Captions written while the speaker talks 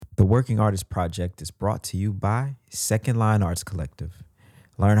The Working Artist Project is brought to you by Second Line Arts Collective.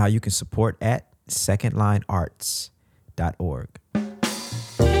 Learn how you can support at secondlinearts.org.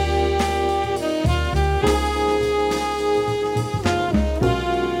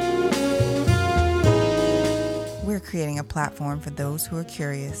 We're creating a platform for those who are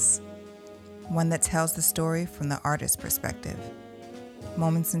curious, one that tells the story from the artist's perspective.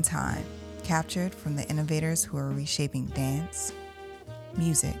 Moments in time, captured from the innovators who are reshaping dance,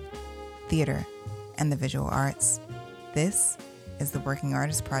 music, theater, and the visual arts. This is the Working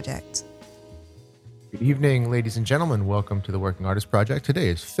Artist Project. Good evening, ladies and gentlemen. Welcome to the Working Artist Project. Today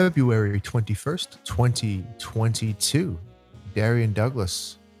is February 21st, 2022. Darian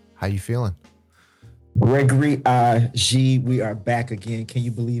Douglas, how you feeling? Gregory G, we are back again. Can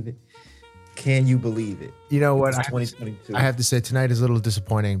you believe it? Can you believe it? You know what? It's 2022. I have to say tonight is a little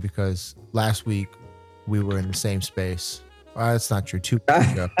disappointing because last week we were in the same space. Well, that's not true. 2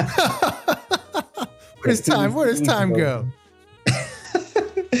 weeks ago. Where does time go?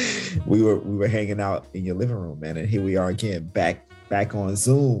 we were hanging out in your living room, man, and here we are again, back on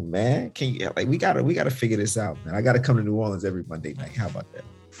Zoom, man. Can you we gotta figure this out, man? I gotta come to New Orleans every Monday night. How about that?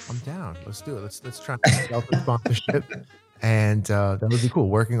 I'm down. Let's do it. Let's try to get Delta sponsorship, and that would be cool.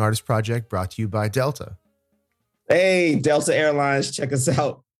 Working Artist Project brought to you by Delta. Hey, Delta Airlines, check us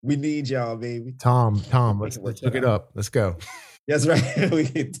out. We need y'all, baby. Tom, let's look it up. Let's go. That's right. we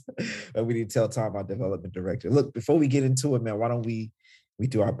need to tell Tom, our development director. Look, before we get into it, man, why don't we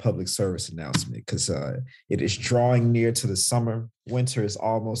do our public service announcement? Because it is drawing near to the summer. Winter is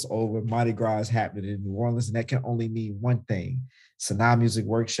almost over. Mardi Gras is happening in New Orleans, and that can only mean one thing. Sound Music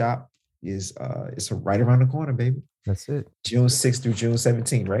Workshop is it's right around the corner, baby. That's it. June 6th through June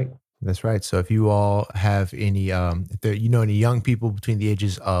 17th, right? That's right. So if you all have any, any young people between the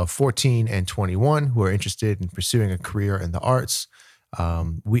ages of 14 and 21 who are interested in pursuing a career in the arts,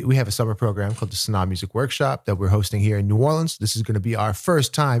 we have a summer program called the Sound Music Workshop that we're hosting here in New Orleans. This is going to be our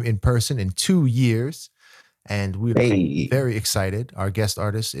first time in person in 2 years, and we're very excited. Our guest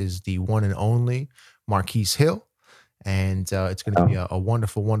artist is the one and only Marquise Hill. And it's going to be a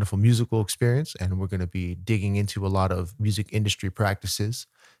wonderful, wonderful musical experience. And we're going to be digging into a lot of music industry practices.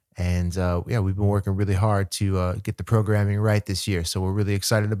 And we've been working really hard to get the programming right this year. So we're really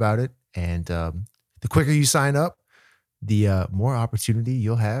excited about it. And the quicker you sign up, the more opportunity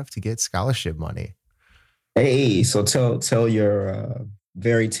you'll have to get scholarship money. Hey, so tell your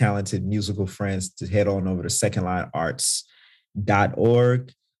very talented musical friends to head on over to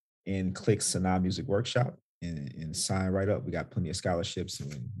secondlinearts.org and click Sound Music Workshop and sign right up. We got plenty of scholarships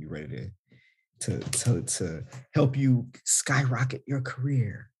and we're ready to help you skyrocket your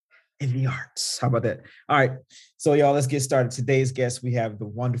career in the arts. How about that? All right. So y'all, let's get started. Today's guest, we have the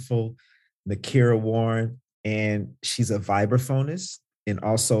wonderful Nikara Warren, and she's a vibraphonist. And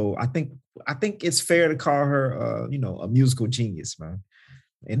also, I think it's fair to call her, a musical genius, man.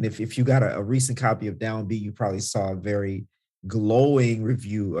 And if you got a recent copy of Downbeat, you probably saw a very glowing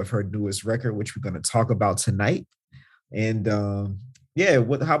review of her newest record, which we're going to talk about tonight. And how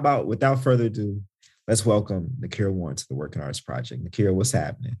about without further ado, let's welcome Nikara Warren to the Working Arts Project. Nikara, what's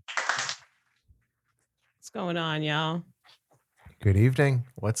happening? What's going on, y'all? Good evening.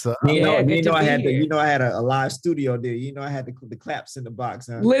 What's up? I had a live studio there. I had the claps in the box.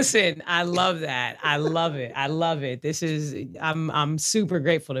 Huh? Listen, I love that. I love it. I'm super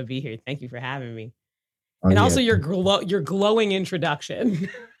grateful to be here. Thank you for having me. Also your glowing introduction.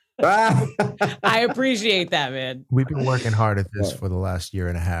 I appreciate that, man. We've been working hard at this for the last year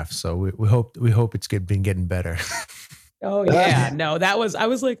and a half, so we hope it's been getting better. Oh yeah, no, I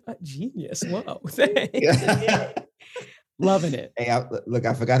was like genius. Whoa, loving it. Hey, I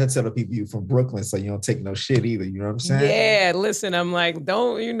forgot to tell the people you from Brooklyn, so you don't take no shit either. You know what I'm saying? Yeah, listen, I'm like,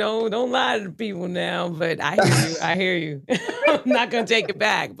 don't lie to people now. But I hear you. I'm not gonna take it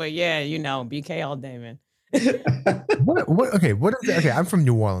back, but yeah, BK all day, man. Okay, I'm from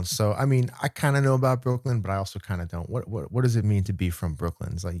New Orleans, so I mean I kind of know about Brooklyn, but I also kind of don't. What does it mean to be from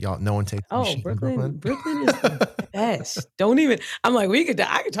Brooklyn? It's like, y'all, no one takes shit from Brooklyn. Brooklyn is the best. Don't even, I'm like,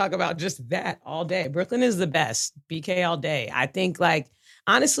 I could talk about just that all day. Brooklyn is the best. BK all day. I think, like,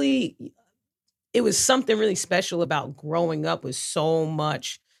 honestly, it was something really special about growing up with so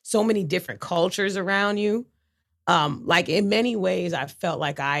many different cultures around you. Like, in many ways I felt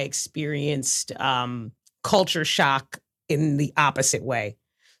like I experienced culture shock in the opposite way.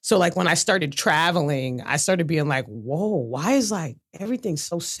 So like when I started traveling, I started being like, whoa, why is like everything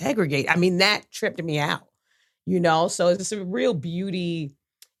so segregated? I mean, that tripped me out, So it's a real beauty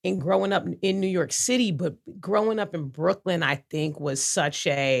in growing up in New York City, but growing up in Brooklyn, I think was such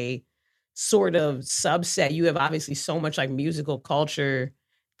a sort of subset. You have obviously so much like musical culture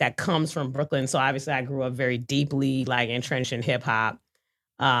that comes from Brooklyn. So obviously I grew up very deeply like entrenched in hip hop.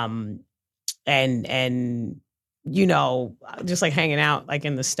 And you know, just like hanging out like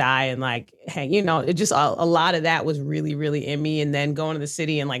in the sty and like it just a lot of that was really, really in me. And then going to the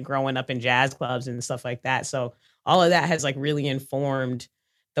city and like growing up in jazz clubs and stuff like that. So all of that has like really informed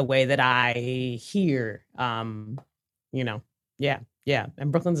the way that I hear. Yeah.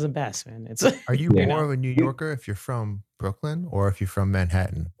 And Brooklyn's the best, man. It's Are you more of a New Yorker if you're from Brooklyn or if you're from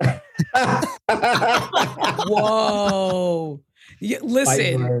Manhattan? Whoa.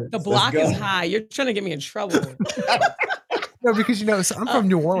 Listen, the block is high. You're trying to get me in trouble. No, because so I'm from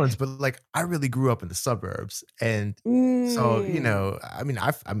New Orleans, but like I really grew up in the suburbs, and so I mean,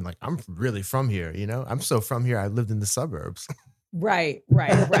 I'm really from here. I'm so from here. I lived in the suburbs. Right.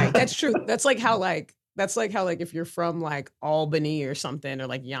 That's true. That's like how if you're from like Albany or something or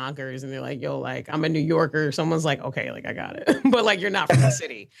like Yonkers and they're like, yo, like I'm a New Yorker. Someone's like, okay, like I got it, but like you're not from the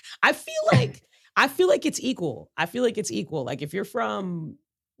city. I feel like it's equal. Like if you're from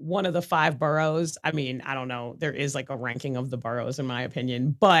one of the 5 boroughs, I mean, I don't know. There is like a ranking of the boroughs in my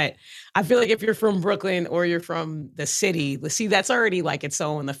opinion, but I feel like if you're from Brooklyn or you're from the city, see, that's already like its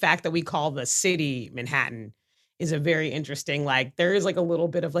own. The fact that we call the city Manhattan is a very interesting, like there is like a little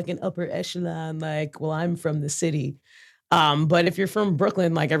bit of like an upper echelon, like, well, I'm from the city. But if you're from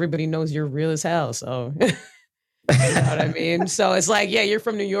Brooklyn, like everybody knows you're real as hell. So you know what I mean? So it's like, yeah, you're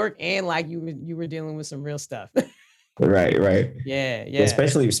from New York and like you were dealing with some real stuff. Right. Yeah.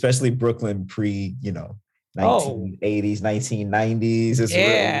 Especially Brooklyn pre, 1980s, 1990s. It's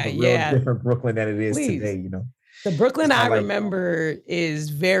a real different Brooklyn than it is today, The Brooklyn I remember is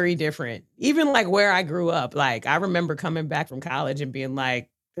very different. Even like where I grew up, like I remember coming back from college and being like,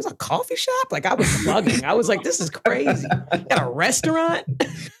 there's a coffee shop? Like I was bugging. I was like, this is crazy. Got a restaurant?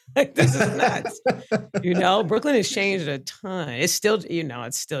 Like this is nuts. Brooklyn has changed a ton. It's still,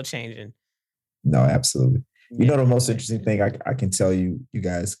 it's still changing. No, absolutely. The most interesting thing I can tell you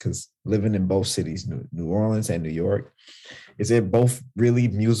guys, because living in both cities, New Orleans and New York, is they're both really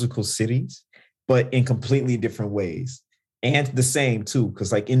musical cities, but in completely different ways. And the same too,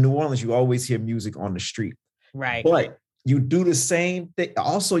 because like in New Orleans, you always hear music on the street. Right. But you do the same thing.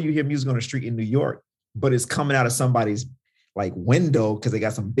 Also, you hear music on the street in New York, but it's coming out of somebody's like window because they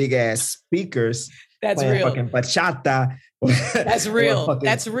got some big ass speakers. That's real. Fucking bachata. That's real.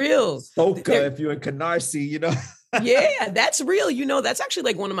 That's real. Soca, if you're in Canarsie, Yeah, that's real. That's actually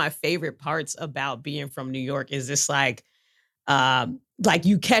like one of my favorite parts about being from New York is this like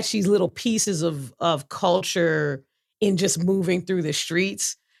you catch these little pieces of culture in just moving through the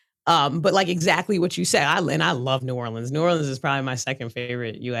streets. But like exactly what you said, I love New Orleans. New Orleans is probably my second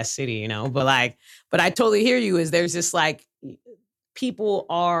favorite U.S. city, but I totally hear you. Is there's this like people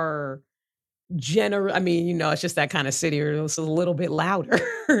are general. I mean, it's just that kind of city, or it's a little bit louder,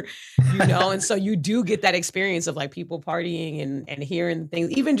 and so you do get that experience of like people partying and hearing things,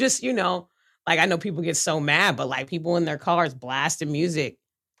 even just, like I know people get so mad, but like people in their cars blasting music,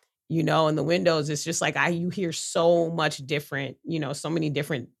 in the windows, it's just like you hear so much different, so many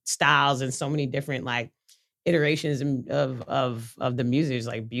different styles and so many different like iterations of the music is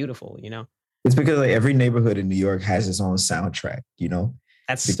like beautiful, It's because like every neighborhood in New York has its own soundtrack,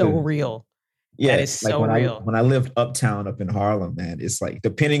 That's so real. Yeah, that is so real. When I lived uptown up in Harlem, man, it's like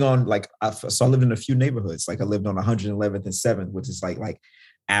depending on like I lived in a few neighborhoods. Like I lived on 111th and 7th, which is like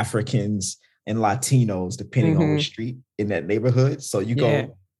Africans and Latinos, depending on which street in that neighborhood. So you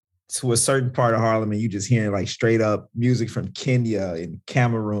go to a certain part of Harlem and you just hearing like straight up music from Kenya and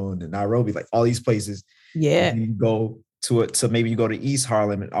Cameroon and Nairobi, like all these places. Yeah. And you go to maybe you go to East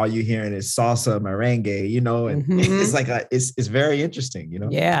Harlem and all you're hearing is salsa, merengue, and it's like it's very interesting,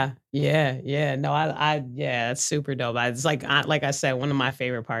 Yeah. No, it's super dope. It's like I said, one of my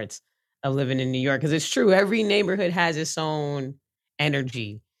favorite parts of living in New York, because it's true. Every neighborhood has its own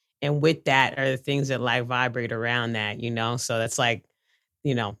energy. And with that are the things that like vibrate around that, so that's like,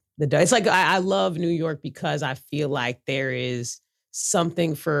 it's like, I love New York because I feel like there is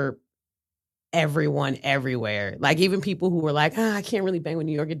something for everyone everywhere. Like even people who were like, I can't really bang with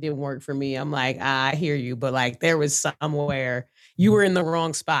New York. It didn't work for me. I'm like, I hear you. But like there was somewhere you were in the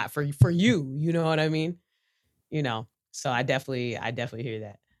wrong spot for you. You know what I mean? So I definitely hear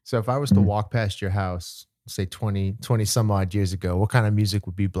that. So if I was to walk past your house, say 20 some odd years ago, what kind of music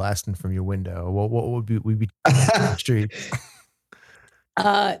would be blasting from your window? What would we be on the street?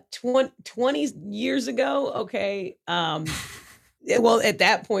 20 years ago. Okay. Well, at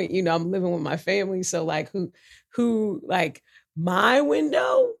that point, I'm living with my family. So like who like my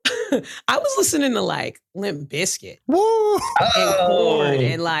window, I was listening to like Limp Bizkit and Korn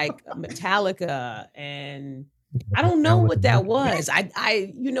and like Metallica and I don't know what that was.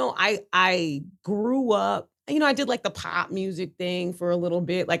 I grew up, I did like the pop music thing for a little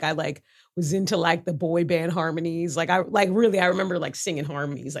bit. Like I like was into like the boy band harmonies. Like I remember like singing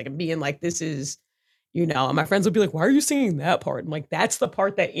harmonies, like and being like, this is, and my friends would be like, why are you singing that part? I'm like, that's the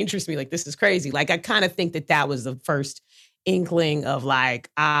part that interests me. Like, this is crazy. Like, I kind of think that was the first inkling of like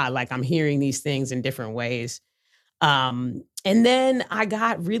I'm hearing these things in different ways. And then I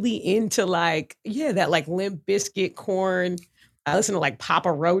got really into like, that like Limp Bizkit, Corn. I listened to like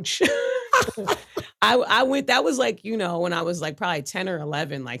Papa Roach. I went, that was like, when I was like probably 10 or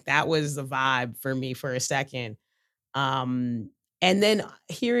 11, like that was the vibe for me for a second. And then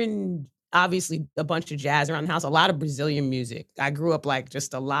hearing obviously a bunch of jazz around the house, a lot of Brazilian music. I grew up like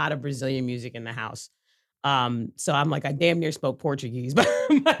just a lot of Brazilian music in the house. So I'm like, I damn near spoke Portuguese by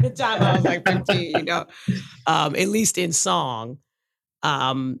the time I was like 15, at least in song.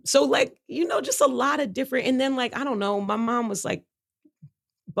 So like, just a lot of different, and then like, I don't know, my mom was like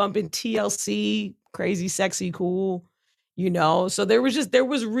bumping TLC, Crazy Sexy Cool, so there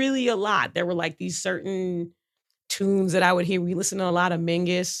was really a lot. There were like these certain tunes that I would hear. We listened to a lot of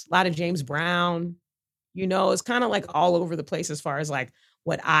Mingus, a lot of James Brown, it's kind of like all over the place as far as like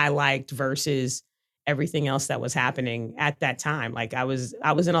what I liked versus everything else that was happening at that time. Like I was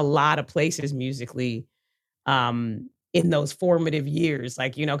in a lot of places musically, in those formative years,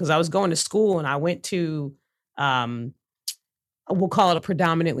 like, because I was going to school and I went to, we'll call it a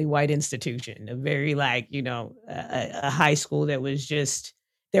predominantly white institution, a very like, a high school that was just,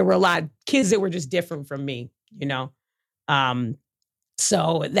 there were a lot of kids that were just different from me,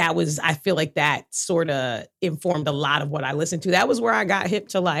 so that was, I feel like that sort of informed a lot of what I listened to. That was where I got hip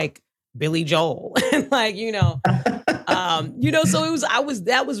to like Billy Joel and like, so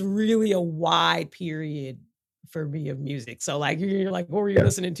that was really a wide period for me of music. So like, you're like, what were you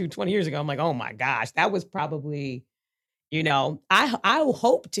listening to 20 years ago? I'm like, oh my gosh, that was probably, I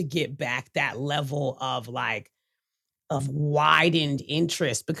hope to get back that level of like, of widened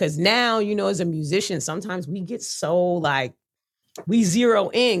interest, because now, as a musician, sometimes we get so like, we zero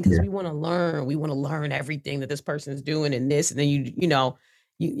in because we want to learn everyththing that this person is doing in this. And then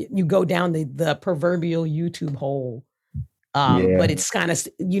you go down the proverbial YouTube hole. But it's kind of,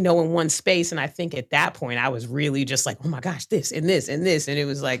 in one space. And I think at that point I was really just like, oh my gosh, this and this and this. And it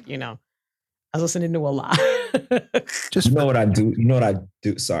was like, I was listening to a lot. Just what I do. You know what I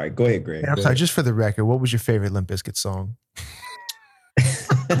do? Sorry. Go ahead, Greg. I'm sorry. Just for the record, what was your favorite Limp Bizkit song?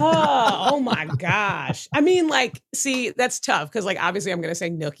 Oh my gosh. I mean, like, see, that's tough because like obviously I'm gonna say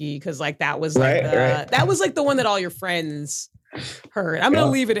Nookie because like that was like that was like the one that all your friends heard. I'm gonna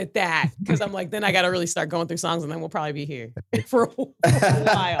leave it at that because I'm like, then I gotta really start going through songs and then we'll probably be here for a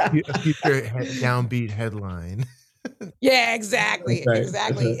while. A future downbeat headline. Yeah, exactly. Right.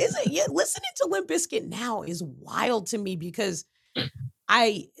 Exactly. Is it? Listening to Limp Bizkit now is wild to me because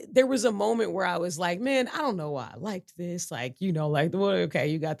there was a moment where I was like, man, I don't know why I liked this. Like, like, well, okay,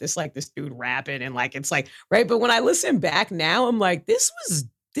 you got this, like this dude rapping and like, it's like, right. But when I listen back now, I'm like, this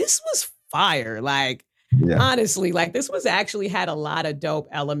was fire. Like, honestly, like this was actually had a lot of dope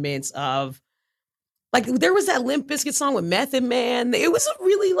elements of, like there was that Limp Bizkit song with Method Man. It was a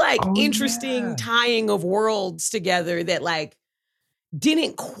really like interesting tying of worlds together that like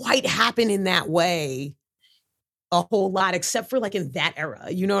didn't quite happen in that way a whole lot, except for like in that era.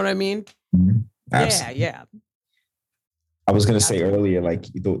 You know what I mean? Absolutely. Yeah. I was going to say earlier, like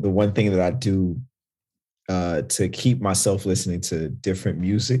the one thing that I do to keep myself listening to different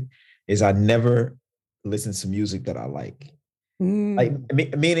music is I never listen to music that I like. Like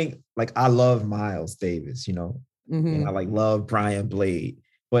meaning like I love Miles Davis, and I like love Brian Blade,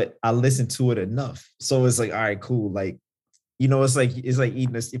 but I listen to it enough. So it's like, all right, cool. Like, it's like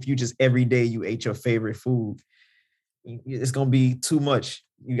eating this. If you just every day you ate your favorite food, it's gonna be too much.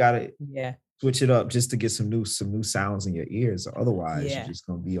 You gotta switch it up just to get some new sounds in your ears. Or otherwise, you're just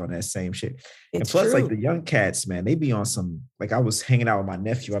gonna be on that same shit. And plus, like the young cats, man, they be on some. Like I was hanging out with my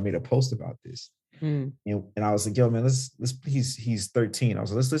nephew. I made a post about this, and I was like, "Yo, man, let's he's 13. I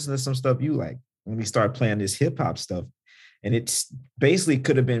was like, let's listen to some stuff you like." When we start playing this hip hop stuff, and it's basically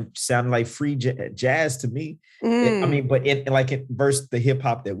could have been sounding like free jazz to me. I mean, but it versus the hip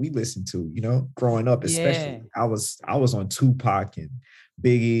hop that we listened to, growing up, especially. I was on Tupac and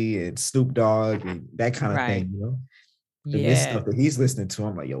Biggie and Snoop Dogg and that kind of thing, And this stuff that he's listening to,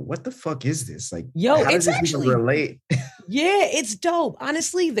 I'm like, yo, what the fuck is this? Like, how does this actually even relate? Yeah, it's dope.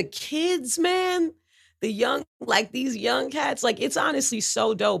 Honestly, the kids, man, these young cats, like it's honestly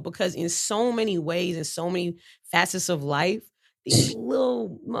so dope because in so many ways, in so many facets of life, these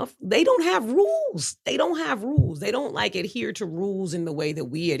little they don't have rules. They don't have rules. They don't like adhere to rules in the way that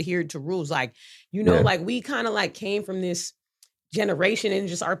we adhere to rules. Like, like we kind of like came from this generation and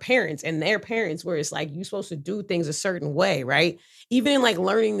just our parents and their parents where it's like you're supposed to do things a certain way, right? Even in like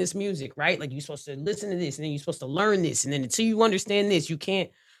learning this music, right? Like you're supposed to listen to this and then you're supposed to learn this. And then until you understand this, you can't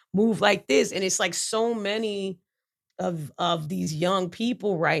move like this. And it's like so many of these young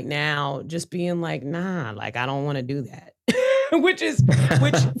people right now just being like, nah, like I don't want to do that. which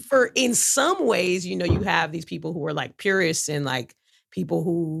for in some ways, you have these people who are like purists and like people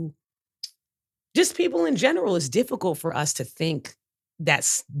who just people in general. It's difficult for us to think that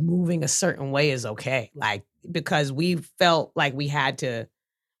moving a certain way is okay. Like, because we felt like we had to,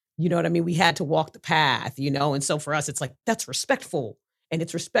 you know what I mean? We had to walk the path, And so for us, it's like, that's respectful. And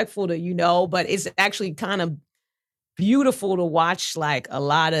it's respectful to, but it's actually kind of beautiful to watch like a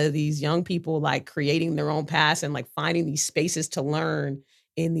lot of these young people like creating their own paths and like finding these spaces to learn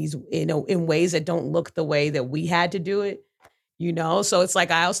in these, in ways that don't look the way that we had to do it, So it's like,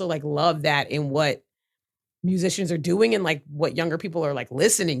 I also like love that in what musicians are doing and like what younger people are like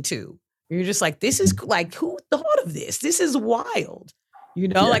listening to. You're just like, this is like, who thought of this? This is wild.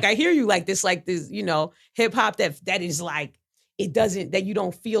 Like I hear you like this, hip hop that is like, it doesn't, that you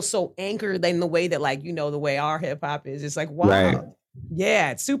don't feel so anchored in the way that like, the way our hip hop is. It's like, wow. Right.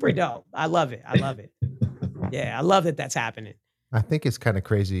 Yeah, it's super dope. I love it. Yeah, I love that that's happening. I think it's kind of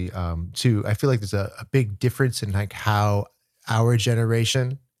crazy too. I feel like there's a big difference in like how our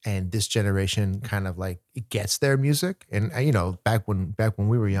generation and this generation kind of like it gets their music. And back when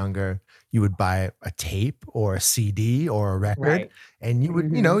we were younger, you would buy a tape or a CD or a record, right. And you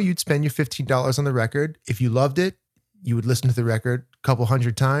would, you'd spend your $15 on the record. If you loved it, you would listen to the record a couple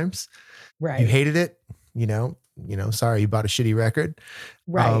hundred times. Right. You hated it, sorry, you bought a shitty record.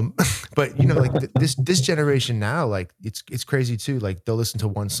 Right. But like this generation now, like it's crazy too. Like they'll listen to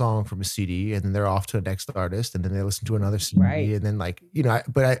one song from a CD and then they're off to the next artist and then they listen to another CD. Right. And then like,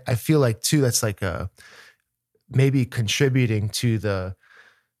 I feel like too, that's like maybe contributing to the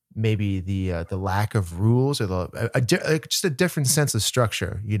lack of rules or just a different sense of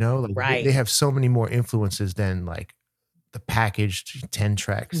structure, like right. They have so many more influences than like the packaged 10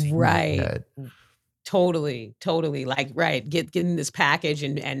 tracks. Right. Totally. Like, right. Getting this package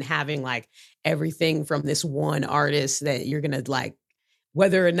and having like everything from this one artist that you're going to like,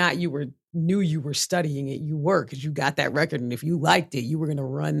 whether or not knew you were studying it, you were, because you got that record. And if you liked it, you were going to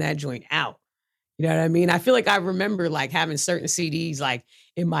run that joint out. You know what I mean? I feel like I remember like having certain CDs like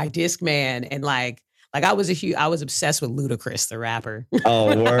in my Discman and like I was obsessed with Ludacris, the rapper.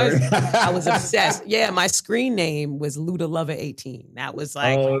 Oh, word. I was obsessed. Yeah, my screen name was Luda Lover 18. That was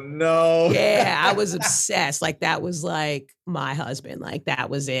like, oh no. Yeah, I was obsessed. Like that was like my husband. Like that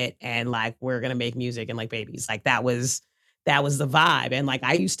was it. And like we're gonna make music and like babies. Like that was the vibe. And like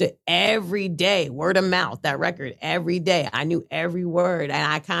I used to every day, word of mouth, that record every day. I knew every word.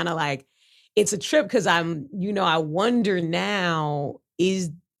 And I kind of like, it's a trip because I'm, I wonder now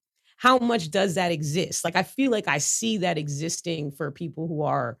how much does that exist? Like, I feel like I see that existing for people who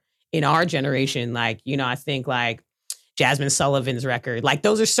are in our generation. Like, I think like Jasmine Sullivan's record, like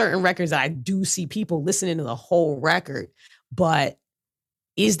those are certain records that I do see people listening to the whole record. But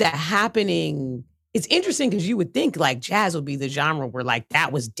is that happening? It's interesting because you would think like jazz would be the genre where like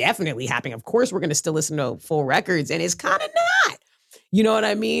that was definitely happening. Of course, we're going to still listen to full records, and it's kind of not. You know what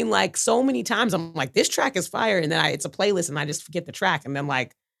I mean? Like so many times I'm like, this track is fire. And then it's a playlist and I just forget the track. And then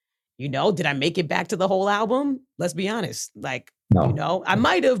like, did I make it back to the whole album? Let's be honest. Like, no. I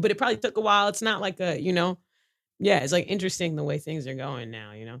might have, but it probably took a while. It's not like it's like interesting the way things are going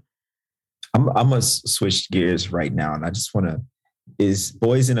now, I'm going to switch gears right now. And I just want to, is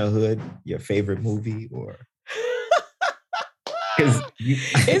Boys in the Hood your favorite movie or? Because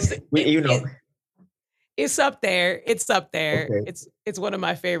it's up there. It's up there. Okay. It's one of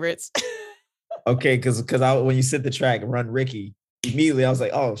my favorites. Okay, because when you said the track Run Ricky, immediately I was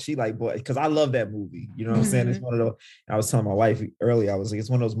like, oh, she like boy, because I love that movie. You know what I'm saying? It's one of those. I was telling my wife earlier, I was like, it's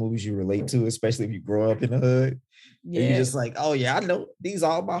one of those movies you relate to, especially if you grow up in the hood. Yeah. And you're just like, oh yeah, I know these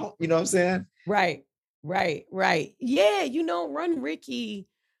are all my, you know what I'm saying? Right. Yeah, Run Ricky.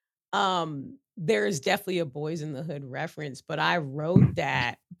 There is definitely a Boys in the Hood reference, but I wrote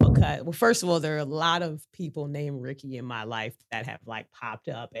that because, well, first of all, there are a lot of people named Ricky in my life that have like popped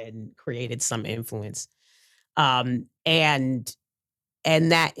up and created some influence. And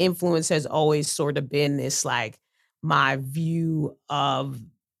that influence has always sort of been this like my view of,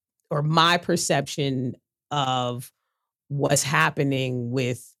 or my perception of what's happening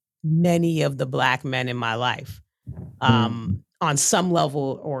with many of the Black men in my life. On some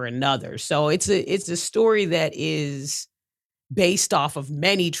level or another. So it's a story that is based off of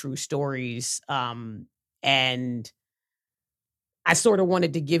many true stories. And I sort of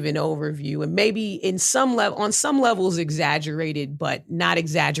wanted to give an overview, and maybe on some levels exaggerated, but not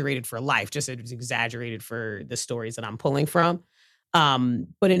exaggerated for life, just it was exaggerated for the stories that I'm pulling from. But an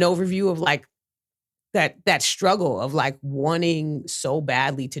overview of like that struggle of like wanting so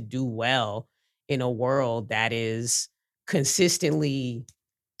badly to do well in a world that is consistently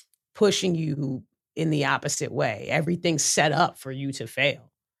pushing you in the opposite way. Everything's set up for you to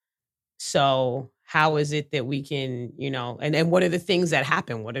fail. So how is it that we can, and what are the things that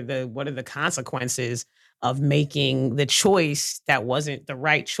happen? What are the consequences of making the choice that wasn't the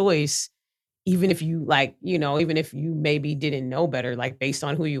right choice? Even if you even if you maybe didn't know better, like based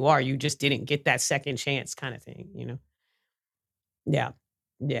on who you are, you just didn't get that second chance kind of thing. Yeah.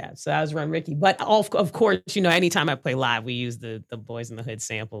 Yeah. So that was Run Ricky. But of course, anytime I play live, we use the Boys in the Hood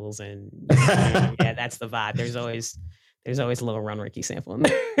samples, and yeah, that's the vibe. There's always a little Run Ricky sample in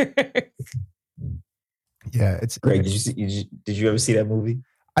there. Yeah, it's Greg, did you ever see that movie?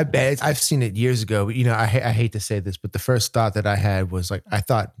 I bet I've seen it years ago. But, I hate to say this, but the first thought that I had was like I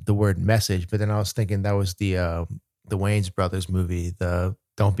thought the word message, but then I was thinking that was the Wayans Brothers movie, the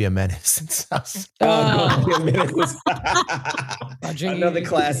Don't Be a Menace. Don't Be a Menace. Another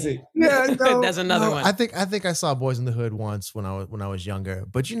classic. Yeah, that's another one. I think I saw Boys in the Hood once when I was younger,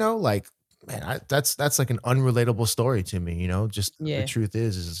 but like. Man, that's like an unrelatable story to me, just the truth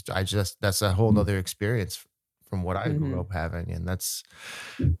is that's a whole nother experience from what I grew up having. And that's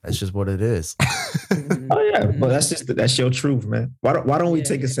just what it is. Oh yeah. But that's your truth, man. Why don't we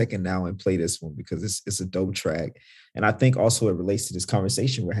take a second now and play this one? Because it's a dope track. And I think also it relates to this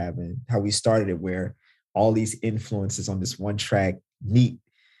conversation we're having, how we started it, where all these influences on this one track meet,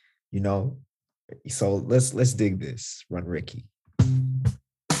 So let's dig this. Run Ricky.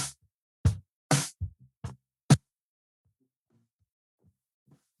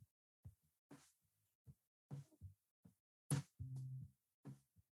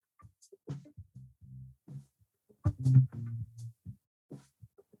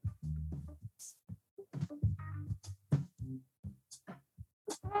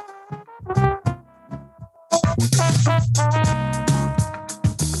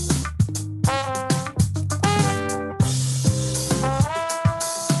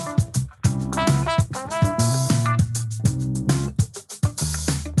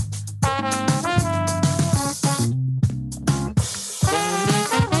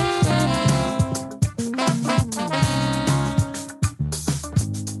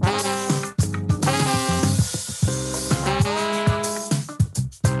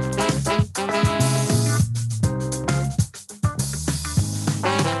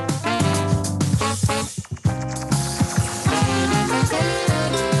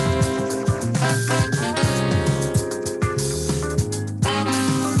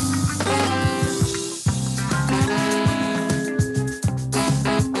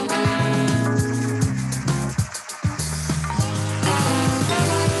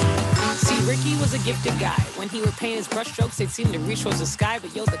 Gifted guy. When he would paint his brushstrokes, they'd seem to reach towards the sky.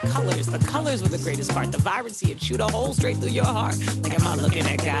 But yo, the colors were the greatest part. The vibrancy would shoot a hole straight through your heart. Like, am I looking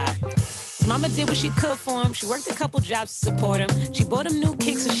at God? His mama did what she could for him. She worked a couple jobs to support him. She bought him new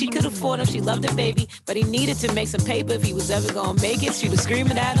kicks so she could afford him. She loved her baby, but he needed to make some paper if he was ever gonna make it. She was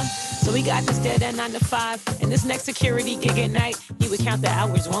screaming at him. So he got this dead end 9 to 5. And this next security gig at night, he would count the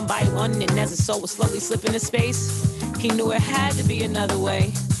hours one by one. And as his soul was slowly slipping in space, he knew it had to be another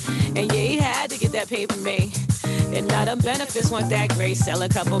way. And yeah, he had to get that paper made. And now the benefits weren't that great. Sell a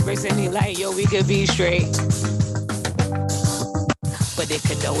couple bricks and he like, yo, we could be straight. But it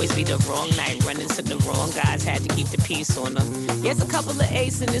could always be the wrong night. Running to the wrong guys, had to keep the peace on them. Here's a couple of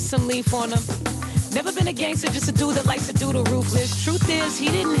ace and there's some leaf on them. Never been a gangster, just a dude that likes to do the ruthless. Truth is, he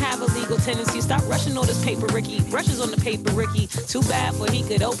didn't have a legal tendency. Stop rushing all this paper, Ricky. Brushes on the paper, Ricky. Too bad for he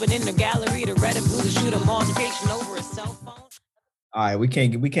could open in the gallery to red and blue to shoot a altercation over a cell phone. All right, we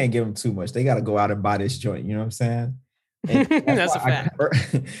can't give them too much. They got to go out and buy this joint. You know what I'm saying? That's a fact.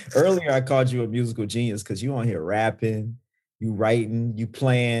 Earlier, I called you a musical genius because you on here rapping, you writing, you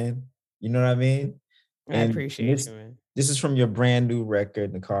playing. You know what I mean? I appreciate you, man. This is from your brand new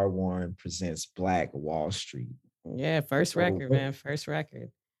record, Nikara Warren presents Black Wall Street. Yeah, first record, man. First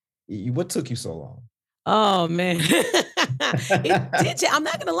record. What took you so long? Oh man, it did. I'm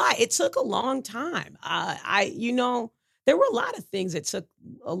not gonna lie. It took a long time. There were a lot of things that took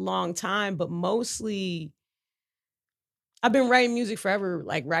a long time, but mostly I've been writing music forever.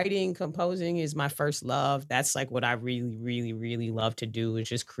 Like writing, composing is my first love. That's like what I really, really, really love to do is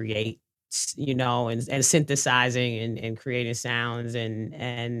just create, and synthesizing and creating sounds.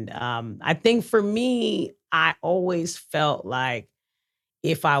 And I think for me, I always felt like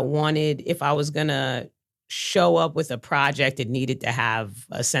if I was gonna show up with a project, it needed to have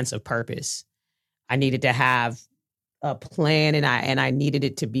a sense of purpose. I needed to have a plan, and I needed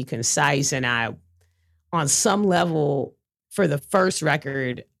it to be concise. And I, on some level, for the first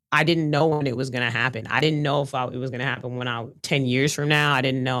record, I didn't know when it was going to happen. I didn't know if it was going to happen 10 years from now. I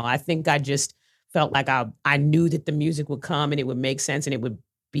didn't know. I think I just felt like I knew that the music would come and it would make sense and it would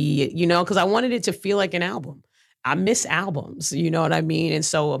be, because I wanted it to feel like an album. I miss albums, you know what I mean? And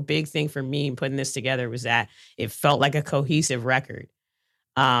so a big thing for me in putting this together was that it felt like a cohesive record.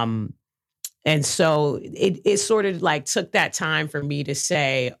 And so it sort of like took that time for me to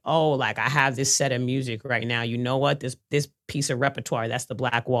say, oh, like I have this set of music right now. You know what? This piece of repertoire, that's the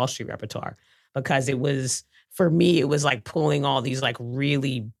Black Wall Street repertoire. Because it was, for me, it was like pulling all these like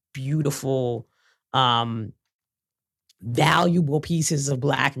really beautiful, valuable pieces of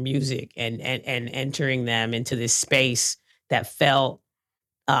Black music and entering them into this space that felt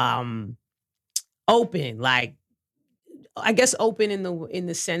open, like, I guess open in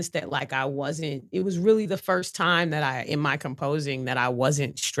the sense that like it was really the first time that in my composing, that I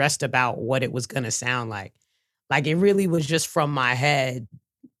wasn't stressed about what it was going to sound like. Like it really was just from my head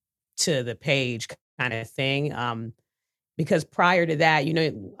to the page kind of thing. Because prior to that,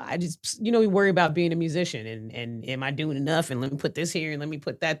 I just, we worry about being a musician and am I doing enough? And let me put this here and let me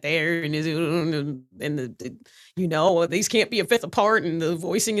put that there. And these can't be a fifth apart and the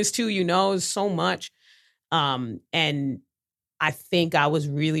voicing is too, so much. And I think I was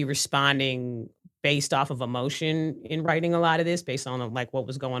really responding based off of emotion in writing a lot of this, based on like what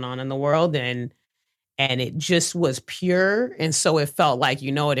was going on in the world. And it just was pure. And so it felt like,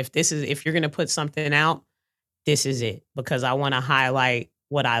 if you're going to put something out, this is it, because I want to highlight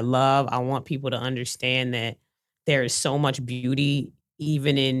what I love. I want people to understand that there is so much beauty,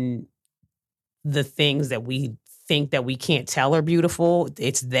 even in the things that we think that we can't tell are beautiful.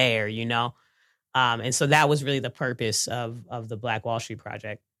 It's there, And so that was really the purpose of the Black Wall Street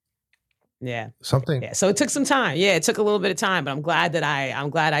project. Yeah. Yeah. So it took some time. Yeah, it took a little bit of time, but I'm glad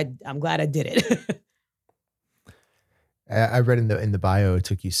I did it. I read in the bio it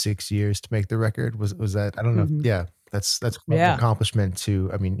took you 6 years to make the record. Was that, I don't know. Mhm. Yeah, that's quite an accomplishment too.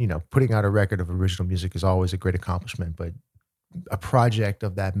 I mean, putting out a record of original music is always a great accomplishment, but a project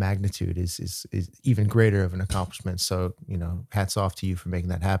of that magnitude is even greater of an accomplishment. So, hats off to you for making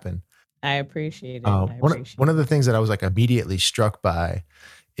that happen. I appreciate it. One of the things that I was like immediately struck by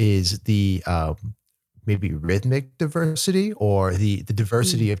is the maybe rhythmic diversity or the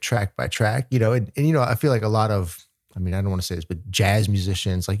diversity of track by track, and I feel like a lot of, I mean, I don't want to say this, but jazz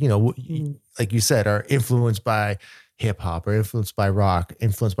musicians, like, like you said, are influenced by hip hop or influenced by rock,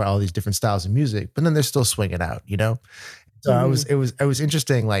 influenced by all these different styles of music, but then they're still swinging out, So it was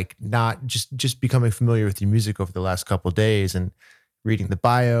interesting, like not just becoming familiar with your music over the last couple of days and reading the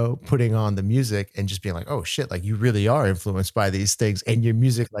bio, putting on the music and just being like, oh shit, like you really are influenced by these things. And your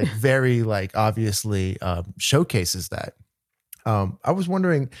music like very like obviously showcases that. I was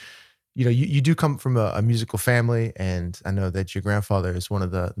wondering, you do come from a musical family, and I know that your grandfather is one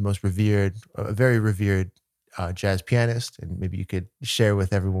of the most revered, very revered jazz pianist, and maybe you could share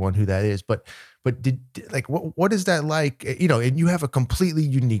with everyone who that is. But what is that like? And you have a completely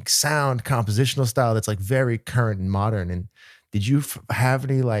unique sound, compositional style that's like very current and modern. And did you have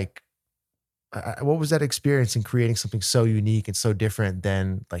any like, what was that experience in creating something so unique and so different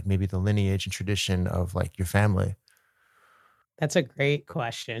than like maybe the lineage and tradition of like your family? That's a great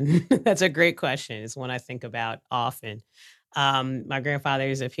question. That's a great question. It's one I think about often. My grandfather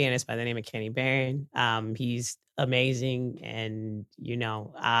is a pianist by the name of Kenny Barron. He's amazing, and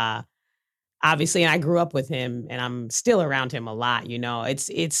obviously, and I grew up with him, and I'm still around him a lot.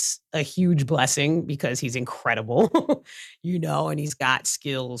 It's a huge blessing because he's incredible, and he's got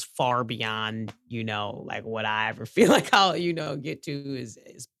skills far beyond like what I ever feel like I'll get to is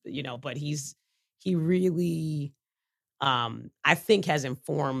but he really I think has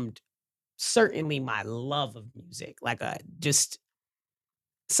informed certainly my love of music, like just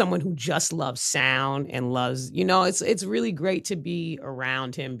someone who just loves sound and loves, it's really great to be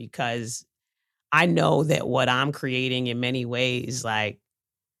around him because I know that what I'm creating in many ways like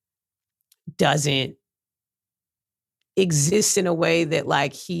doesn't exist in a way that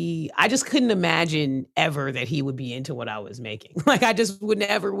like I just couldn't imagine ever that he would be into what I was making. Like I just would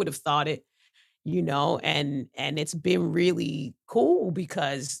have thought it, and it's been really cool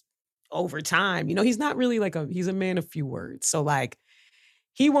because over time, he's not really like he's a man of few words. So like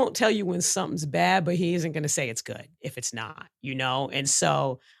he won't tell you when something's bad, but he isn't going to say it's good if it's not, And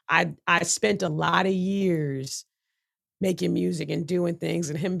so I spent a lot of years making music and doing things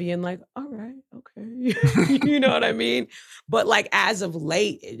and him being like, all right, okay. You know what I mean? But like as of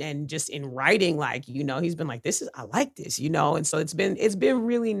late and just in writing, like, he's been like, I like this, And so it's been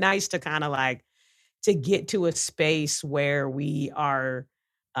really nice to kind of like to get to a space where we are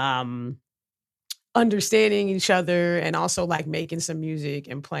understanding each other and also like making some music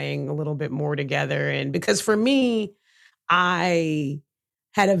and playing a little bit more together. And because for me, I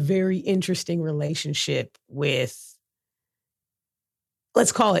had a very interesting relationship with,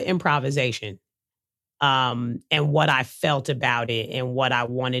 let's call it improvisation, and what I felt about it and what I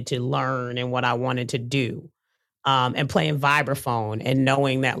wanted to learn and what I wanted to do, and playing vibraphone and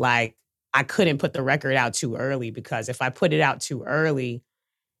knowing that like I couldn't put the record out too early, because if I put it out too early,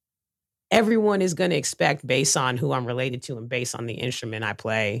 everyone is going to expect, based on who I'm related to and based on the instrument I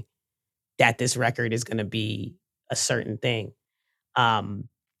play, that this record is going to be a certain thing.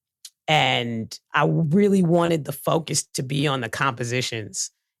 And I really wanted the focus to be on the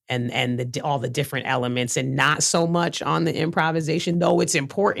compositions and all the different elements, and not so much on the improvisation, though it's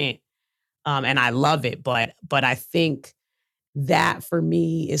important. And I love it. But I think that for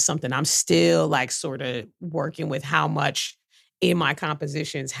me is something I'm still like sort of working with. How much in my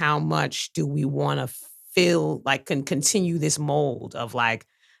compositions, how much do we want to feel like can continue this mold of like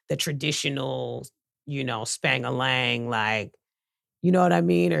the traditional, spang-a-lang, like, you know what I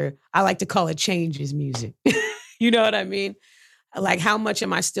mean? Or I like to call it changes music. You know what I mean? Like, how much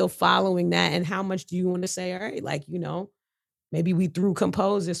am I still following that? And how much do you want to say, all right, like, maybe we through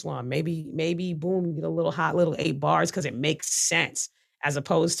compose this one. Maybe boom, you get a little hot little 8 bars because it makes sense, as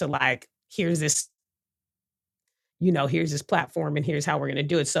opposed to like, here's this platform and here's how we're going to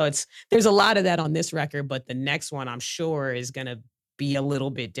do it. So there's a lot of that on this record, but the next one I'm sure is going to be a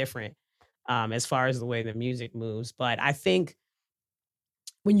little bit different as far as the way the music moves. But I think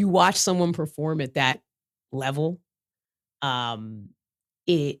when you watch someone perform at that level,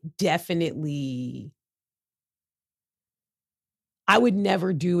 it definitely, I would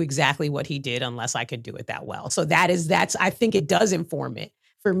never do exactly what he did unless I could do it that well. So I think it does inform it.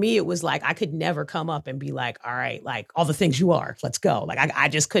 For me, it was like, I could never come up and be like, all right, like all the things you are, let's go. Like, I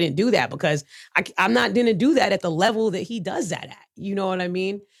just couldn't do that because I'm not going to do that at the level that he does that at. You know what I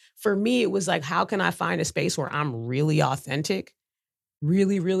mean? For me, it was like, how can I find a space where I'm really authentic,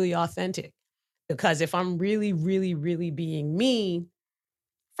 really, really authentic? Because if I'm really, really, really being me,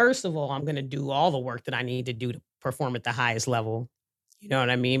 first of all, I'm going to do all the work that I need to do to perform at the highest level. You know what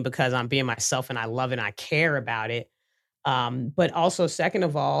I mean? Because I'm being myself and I love it and I care about it. But also, second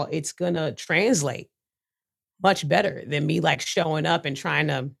of all, it's going to translate much better than me like showing up and trying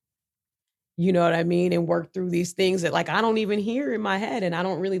to, you know what I mean? And work through these things that like, I don't even hear in my head. And I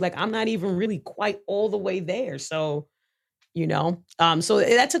don't really like, I'm not even really quite all the way there. So, so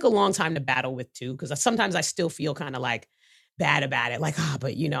that took a long time to battle with too. Cause sometimes I still feel kind of like bad about it. Like,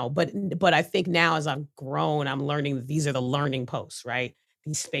 but I think now as I've grown, I'm learning that these are the learning posts, right?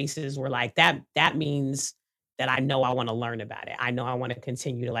 These spaces were like that means that I know I want to learn about it. I know I want to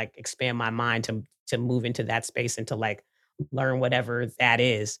continue to like expand my mind to move into that space and to like learn whatever that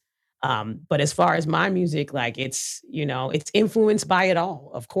is. But as far as my music, like it's influenced by it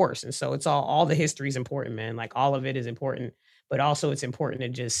all, of course. And so it's all the history is important, man. Like all of it is important, but also it's important to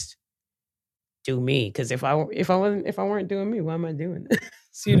just do me. Cause if I weren't doing me, why am I doing this?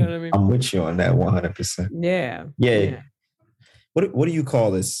 So, you know what I mean? I'm with you on that 100%. Yeah. Yeah. What do you call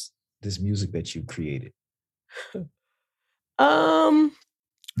this music that you created?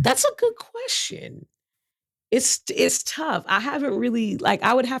 That's a good question. It's tough. I haven't really like,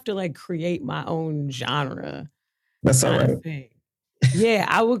 I would have to like create my own genre. That's all right. Thing. Yeah,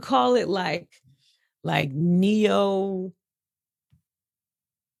 I would call it like neo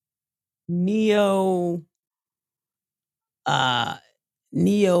black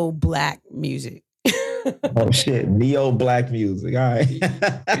music. Oh shit, neo black music. All right.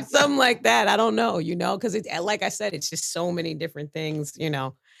 Something like that. I don't know, because it's like I said, it's just so many different things,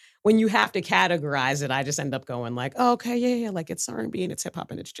 When you have to categorize it, I just end up going like, oh, okay, yeah, like it's R&B and it's hip hop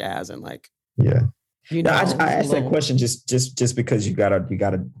and it's jazz and like, yeah. I asked that question just because you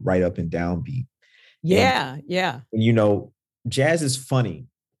gotta write up and downbeat. Yeah, and, yeah. Jazz is funny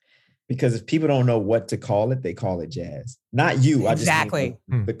because if people don't know what to call it, they call it jazz. Not you. Exactly. I just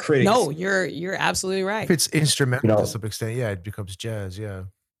mean the critics. No, you're absolutely right. If it's instrumental to some extent, yeah, it becomes jazz. Yeah.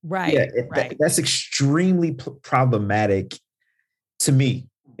 Right. Yeah, right. That's extremely problematic to me.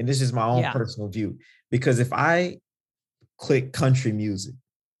 And this is my own personal view. Because if I click country music,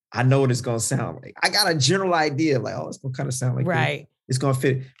 I know what it's going to sound like. I got a general idea like, oh, it's going to kind of sound like right. It's going to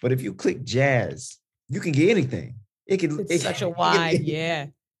fit. But if you click jazz, you can get anything. It's such a wide, yeah.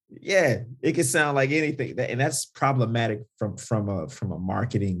 Yeah, it can sound like anything, and that's problematic from a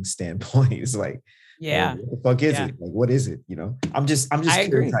marketing standpoint. It's like, well, Yeah. what the fuck is Yeah. it? Like, what is it? I'm just I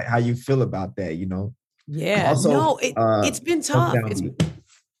curious agree. how you feel about that. Yeah. Also, No, it's been jump tough. down beat.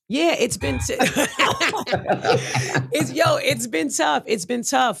 Yeah, it's been it's been tough. It's been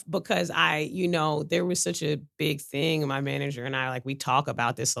tough because there was such a big thing. My manager and I, like, we talk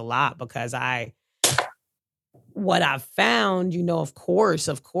about this a lot because what I've found, of course,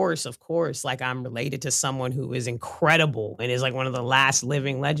 like, I'm related to someone who is incredible and is like one of the last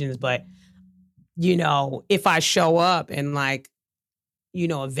living legends. But, if I show up and, like,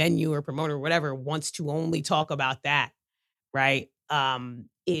 a venue or promoter or whatever wants to only talk about that, right?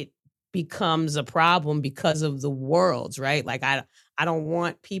 It becomes a problem because of the worlds, right? Like, I don't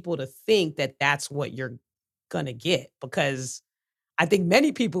want people to think that that's what you're gonna get, because I think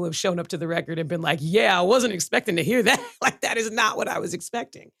many people have shown up to the record and been like, "Yeah, I wasn't expecting to hear that." Like, that is not what I was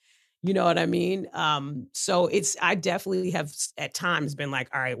expecting. You know what I mean? So I definitely have at times been like,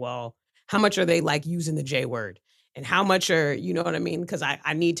 "All right, well, how much are they, like, using the J word? And how much are, you know what I mean? Because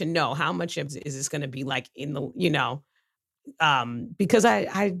I need to know how much is this going to be like in the, because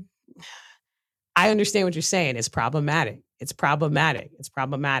I understand what you're saying. It's problematic. It's problematic. It's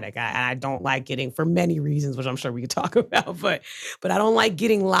problematic. I don't like getting, for many reasons, which I'm sure we could talk about, but I don't like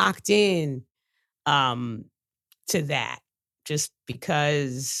getting locked in um to that, just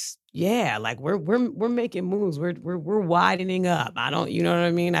because, yeah, like, we're making moves. We're widening up. I don't, you know what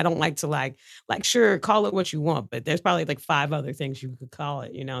I mean? I don't like to, like, sure, call it what you want, but there's probably like five other things you could call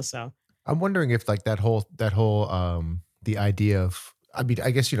it, so. I'm wondering if like that whole the idea of, I mean,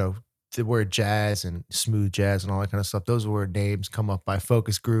 I guess the word jazz and smooth jazz and all that kind of stuff, those were names come up by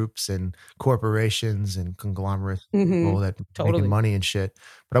focus groups and corporations and conglomerates, people Mhm. that making Totally. money and shit.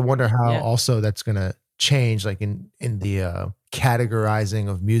 But I wonder how Yeah. also that's gonna change, like in the categorizing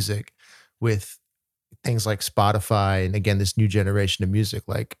of music with things like Spotify and again this new generation of music.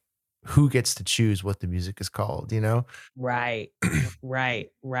 Like, who gets to choose what the music is called? Right. Right.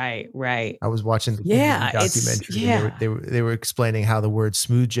 Right. Right. I was watching the Kennedy Yeah, it's documentary, and they were yeah. they were they were explaining how the word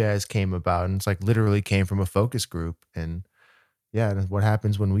smooth jazz came about, and it's like literally came from a focus group. And yeah, and what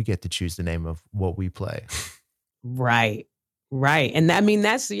happens when we get to choose the name of what we play? Right. Right. And I mean,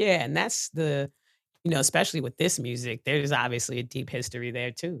 and that's especially with this music, there's obviously a deep history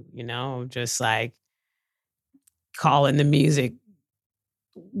there too, just like calling the music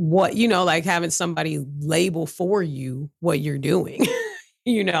what, like having somebody label for you what you're doing,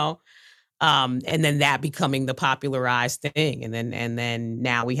 you know? And then that becoming the popularized thing. And then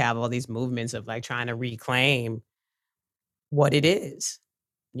now we have all these movements of, like, trying to reclaim what it is,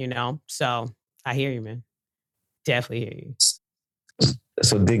 So I hear you, man. Definitely hear you.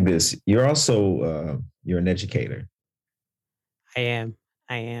 So dig this. You're also you're an educator. I am.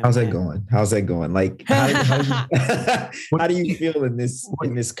 I am, How's that man. going? How's that going? Like, What how do you age feel in this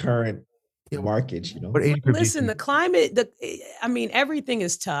what current yeah, market? what age group do you Listen, the think? climate, I mean, everything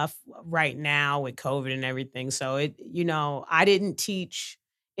is tough right now with COVID and everything. So I didn't teach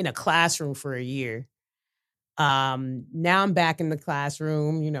in a classroom for a year. Now I'm back in the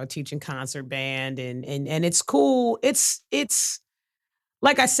classroom, teaching concert band, and it's cool. It's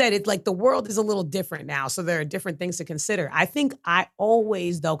like I said, it's like the world is a little different now. So there are different things to consider. I think I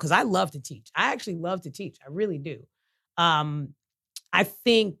always, though, because I love to teach. I actually love to teach. I really do. Um, I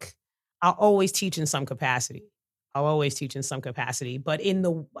think I'll always teach in some capacity. I'll always teach in some capacity, but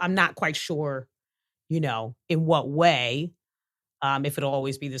I'm not quite sure, in what way, if it'll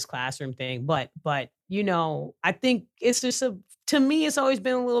always be this classroom thing. But I think it's just to me, it's always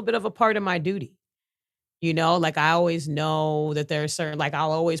been a little bit of a part of my duty. Like, I always know that there are certain, like,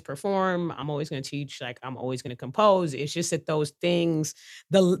 I'll always perform. I'm always going to teach. Like, I'm always going to compose. It's just that those things,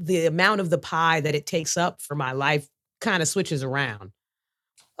 the amount of the pie that it takes up for my life kind of switches around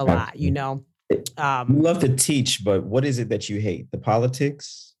a lot, You Um, love to teach, but what is it that you hate? The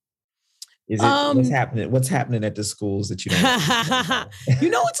politics? Is it what's um, happening? What's happening at the schools that you don't like?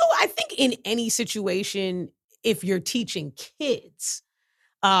 so I think in any situation, if you're teaching kids,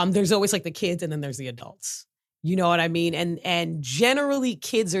 there's always, like, the kids and then there's the adults. You know what I mean? And generally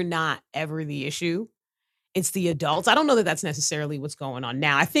kids are not ever the issue. It's the adults. I don't know that that's necessarily what's going on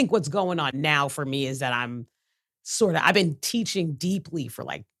now. I think what's going on now for me is that I've been teaching deeply for,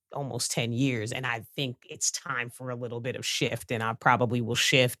 like, almost 10 years, and I think it's time for a little bit of shift, and I probably will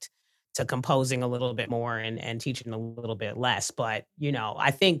shift to composing a little bit more and teaching a little bit less. But,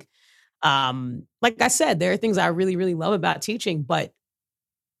 I think, like I said, there are things I really, really love about teaching, but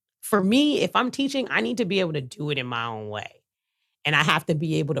for me, if I'm teaching, I need to be able to do it in my own way, and I have to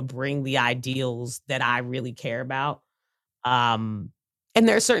be able to bring the ideals that I really care about. Um And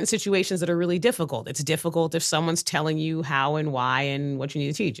there are certain situations that are really difficult. It's difficult if someone's telling you how and why and what you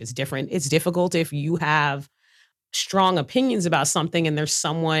need to teach. It's different. It's difficult if you have strong opinions about something and there's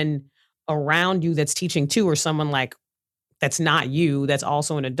someone around you that's teaching too, or someone like that's not you, that's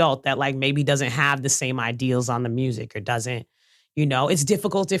also an adult that like maybe doesn't have the same ideals on the music or doesn't, it's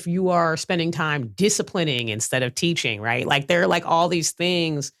difficult if you are spending time disciplining instead of teaching, right? Like there are like all these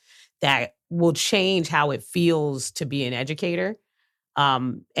things that will change how it feels to be an educator.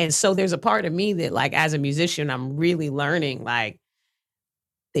 And so there's a part of me that like as a musician, I'm really learning like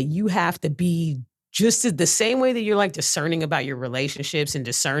that you have to be just the same way that you're like discerning about your relationships and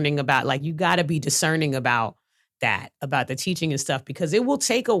discerning about like, you got to be discerning about that, about the teaching and stuff, because it will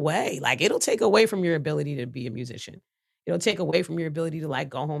take away, like it'll take away from your ability to be a musician. It'll take away from your ability to like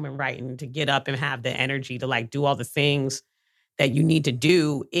go home and write and to get up and have the energy to like do all the things that you need to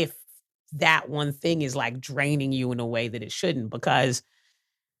do if that one thing is like draining you in a way that it shouldn't, because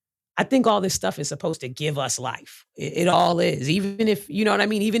I think all this stuff is supposed to give us life. It all is. Even if, you know what I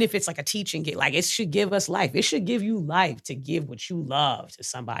mean? Even if it's like a teaching gig, like it should give us life. It should give you life to give what you love to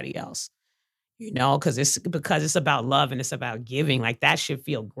somebody else, because it's about love and it's about giving. Like that should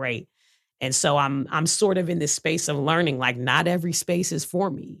feel great. And so I'm sort of in this space of learning, like not every space is for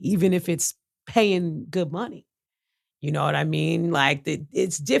me, even if it's paying good money. You know what I mean? Like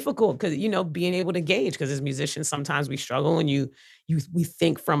it's difficult because, being able to gauge, because as musicians, sometimes we struggle and we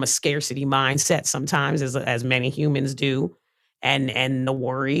think from a scarcity mindset sometimes as many humans do and the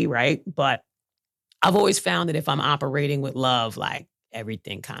worry, right? But I've always found that if I'm operating with love, like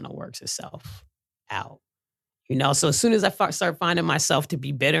everything kind of works itself out, So as soon as I start finding myself to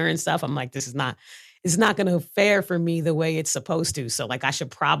be bitter and stuff, I'm like, it's not going to fare for me the way it's supposed to. So like I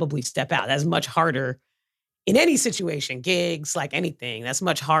should probably step out. That's much harder in any situation, gigs, like anything, that's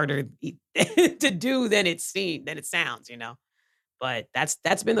much harder to do than it sounds, But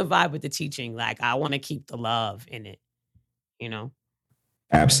that's been the vibe with the teaching. Like I want to keep the love in it.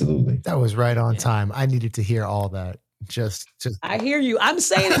 Absolutely. That was right on Yeah. time. I needed to hear all that. Just I hear you. I'm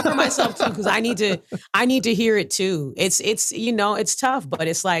saying it for myself too, because I need to hear it too. It's tough, but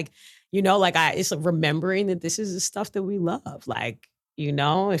it's like, it's like remembering that this is the stuff that we love. Like,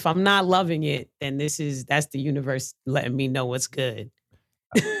 if I'm not loving it, then that's the universe letting me know what's good.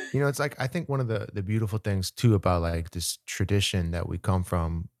 it's like, I think one of the beautiful things too about like this tradition that we come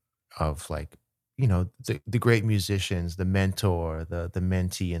from of like, the great musicians, the mentor, the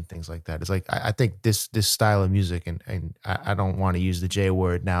mentee and things like that. It's like, I think this style of music and I don't want to use the J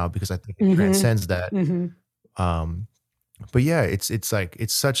word now because I think it transcends that. But yeah, it's like,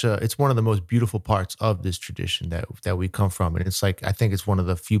 it's one of the most beautiful parts of this tradition that we come from. And it's like, I think it's one of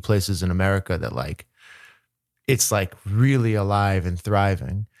the few places in America that like, it's like really alive and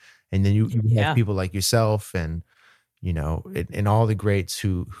thriving. And then you have people like yourself and, and all the greats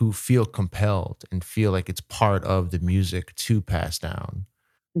who feel compelled and feel like it's part of the music to pass down.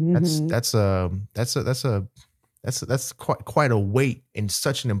 That's quite a weight and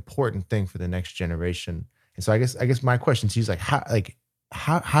such an important thing for the next generation. And so I guess my question to you is like,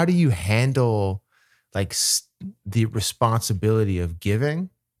 how do you handle like the responsibility of giving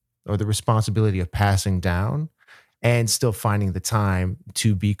or the responsibility of passing down and still finding the time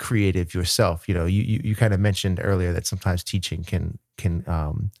to be creative yourself? You kind of mentioned earlier that sometimes teaching can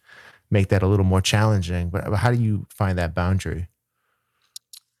make that a little more challenging, but how do you find that boundary?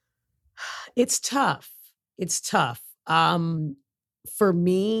 It's tough. For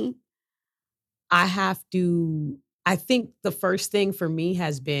me, I think the first thing for me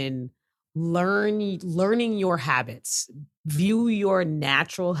has been learning your habits, view your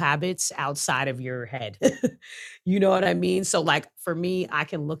natural habits outside of your head. You know what I mean? So like for me, I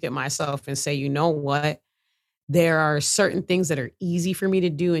can look at myself and say, you know what? There are certain things that are easy for me to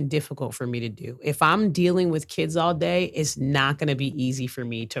do and difficult for me to do. If I'm dealing with kids all day, it's not going to be easy for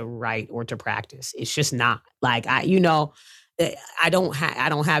me to write or to practice. It's just not. Like I don't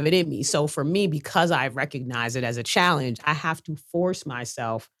have it in me. So for me, because I recognize it as a challenge, I have to force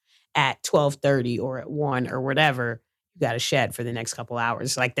myself at 12:30 or at 1 or whatever, you got to shed for the next couple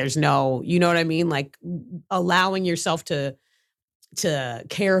hours. Like there's no, you know what I mean? Like allowing yourself to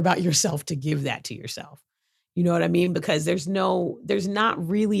care about yourself, to give that to yourself. You know what I mean? Because there's not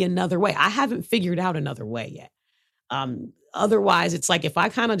really another way. I haven't figured out another way yet. Otherwise, it's like if I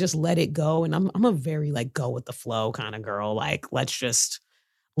kind of just let it go, and I'm a very like go with the flow kind of girl. Like let's just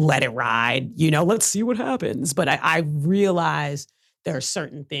let it ride. Let's see what happens. But I realize there are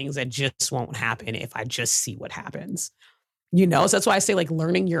certain things that just won't happen if I just see what happens. So that's why I say like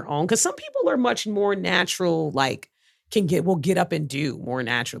learning your own, because some people are much more natural, like will get up and do more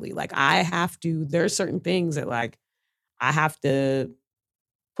naturally. Like there are certain things that like I have to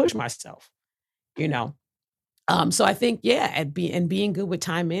push myself, you know? So I think, yeah, and being good with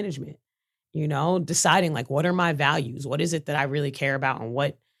time management, deciding like, what are my values? What is it that I really care about? And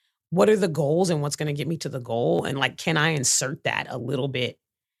what are the goals and what's going to get me to the goal? And like, can I insert that a little bit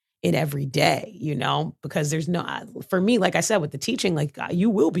in every day, because there's no, for me, like I said, with the teaching, like you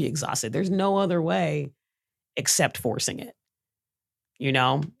will be exhausted. There's no other way except forcing it,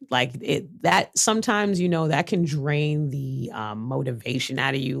 like that sometimes, that can drain the motivation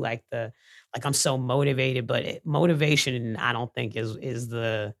out of you. Like I'm so motivated, but motivation, I don't think is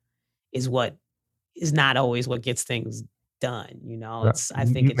what is not always what gets things done. I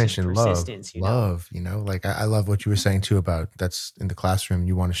think You it's just mentioned love, persistence, like I love what you were saying too about that's in the classroom.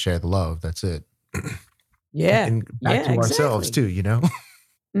 You want to share the love. That's it. Yeah. And back to ourselves Exactly. too,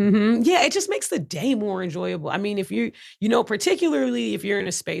 Yeah, it just makes the day more enjoyable. I mean, if you, particularly if you're in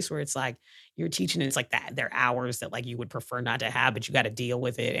a space where it's like you're teaching and it's like that, there are hours that like you would prefer not to have, but you got to deal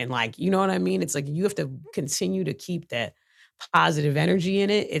with it. And like, you know what I mean? It's like you have to continue to keep that positive energy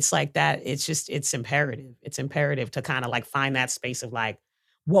in it. It's like that. It's imperative. It's imperative to kind of like find that space of like,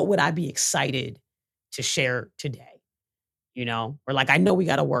 what would I be excited to share today? Or like, I know we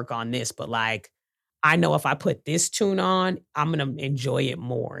got to work on this, but like, I know if I put this tune on, I'm going to enjoy it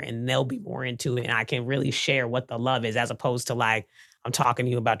more and they'll be more into it. And I can really share what the love is as opposed to like, I'm talking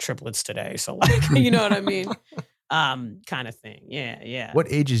to you about triplets today. So like, you know what I mean? Kind of thing. Yeah. Yeah. What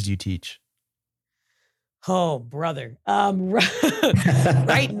ages do you teach? Oh, brother.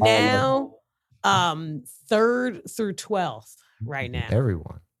 Right now, 3rd through 12th right now.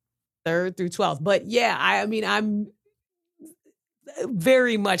 Everyone. 3rd through 12th. But yeah, I mean, I'm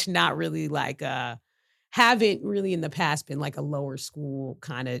very much not really like, haven't really in the past been like a lower school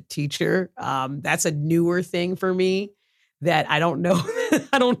kind of teacher. That's a newer thing for me that I don't know.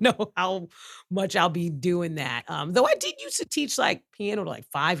 I don't know how much I'll be doing that. Though I did used to teach like piano to like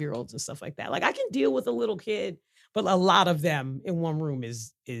 5-year-olds and stuff like that. Like I can deal with a little kid, but a lot of them in one room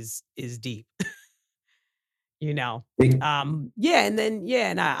is deep. Yeah, and then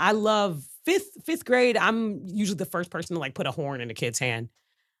and I love fifth grade. I'm usually the first person to like put a horn in a kid's hand.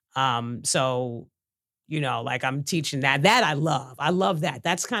 So like I'm teaching that I love. I love that.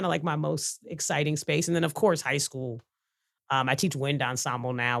 That's kind of like my most exciting space. And then of course, high school. I teach wind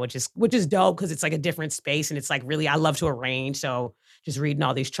ensemble now, which is dope because it's like a different space and it's like really, I love to arrange. So just reading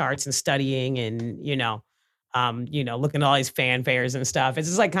all these charts and studying and, looking at all these fanfares and stuff. It's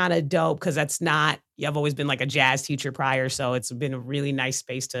just like kind of dope because I've always been like a jazz teacher prior. So it's been a really nice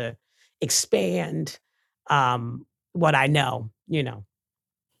space to expand what I know.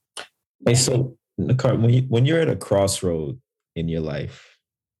 Hey, so Nikara, when you're at a crossroad in your life,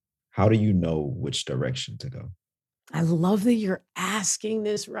 how do you know which direction to go? I love that you're asking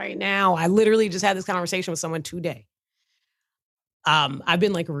this right now. I literally just had this conversation with someone today. I've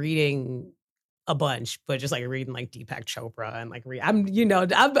been like reading a bunch, but just like reading like Deepak Chopra and like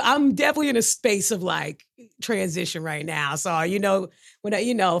I'm definitely in a space of like transition right now. So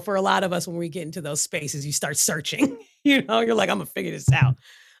when for a lot of us when we get into those spaces, you start searching. You're like I'm gonna figure this out.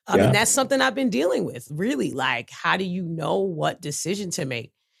 And that's something I've been dealing with. Really, like how do you know what decision to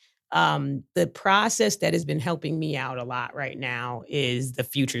make? The process that has been helping me out a lot right now is the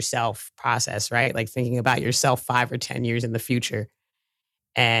future self process, right? Like thinking about yourself 5 or 10 years in the future.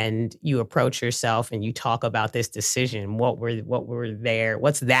 And you approach yourself and you talk about this decision. What were there?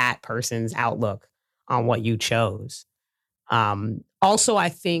 What's that person's outlook on what you chose? Also, I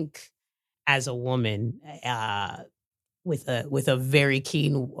think as a woman, with a very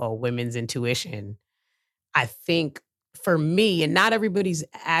keen women's intuition, I think for me, and not everybody's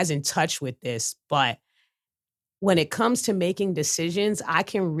as in touch with this, but when it comes to making decisions, I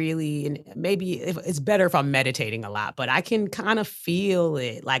can really, and maybe it's better if I'm meditating a lot, but I can kind of feel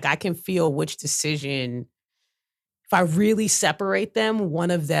it. Like I can feel which decision, if I really separate them, one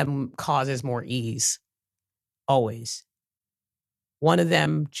of them causes more ease. Always. One of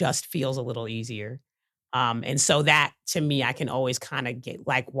them just feels a little easier. And so that to me, I can always kind of get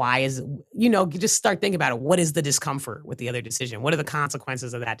like, why is, just start thinking about it. What is the discomfort with the other decision? What are the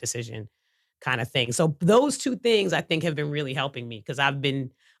consequences of that decision kind of thing? So those two things I think have been really helping me because I've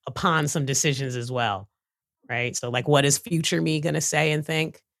been upon some decisions as well. Right. So like, what is future me going to say and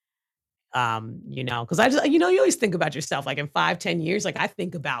think? Because I just, you always think about yourself like in 5-10 years, like I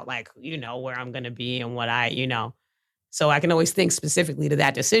think about like, where I'm going to be and what so I can always think specifically to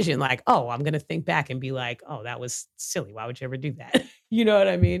that decision, like, oh, I'm going to think back and be like, oh, that was silly. Why would you ever do that? You know what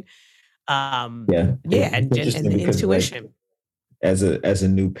I mean? And the intuition. Like, as a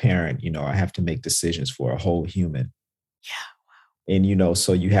new parent, I have to make decisions for a whole human. Yeah. Wow. And,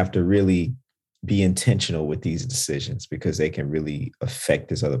 so you have to really be intentional with these decisions because they can really affect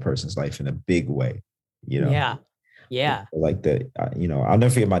this other person's life in a big way, you know? Yeah. Yeah. Like I'll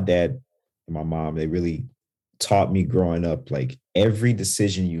never forget my dad and my mom. They really taught me growing up, like every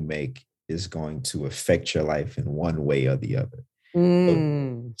decision you make is going to affect your life in one way or the other.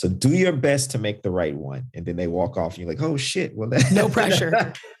 So do your best to make the right one. And then they walk off and you're like, oh shit. Well, no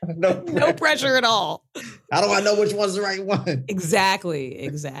pressure. No pressure at all. How do I know which one's the right one?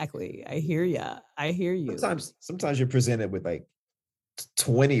 Exactly. I hear you. Sometimes you're presented with like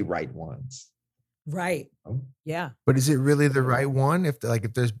 20 right ones. Right. Yeah. But is it really the right one? If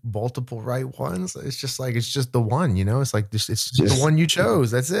there's multiple right ones, it's just the one, you know, it's like it's just the one you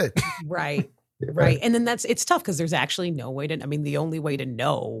chose. That's it. Right. Right. And then it's tough because there's actually no way the only way to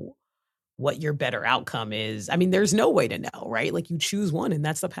know what your better outcome is. I mean, there's no way to know, right? Like you choose one and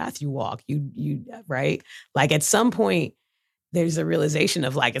that's the path you walk. You right. Like at some point there's a realization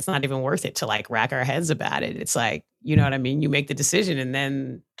of like, it's not even worth it to like rack our heads about it. It's like, you know what I mean? You make the decision and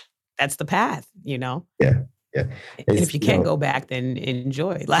then that's the path, you know? Yeah. Yeah. And if you can't go back, then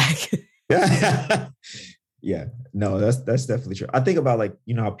enjoy. Like, yeah, no, that's definitely true. I think about like,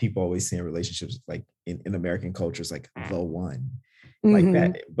 you know, how people always say in relationships, like in American cultures, like the one, like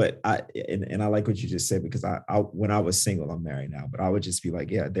that. But I like what you just said, because I when I was single, I'm married now, but I would just be like,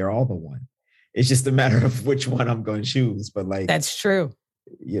 yeah, they're all the one. It's just a matter of which one I'm going to choose. But like, that's true.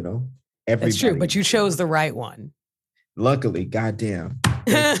 You know, everybody. That's true. But you chose the right one. Luckily, goddamn.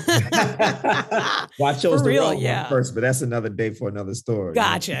 Well, I chose the wrong one first, but that's another day for another story.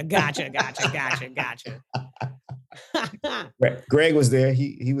 Gotcha. Greg was there.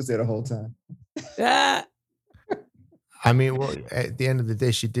 He was there the whole time. I mean, well, at the end of the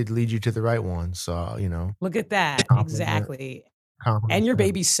day, she did lead you to the right one. So, you know. Look at that. Exactly. And your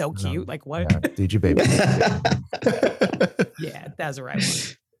baby's so cute. Like what? Yeah, dude, your baby. Yeah, that's the right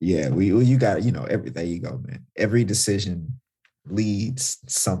one. Yeah, you got, you know, there you go, man. Every decision leads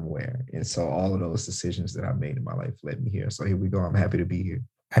somewhere. And so all of those decisions that I made in my life led me here. So here we go. I'm happy to be here.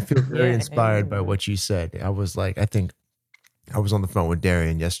 I feel very inspired by what you said. I was like, I think I was on the phone with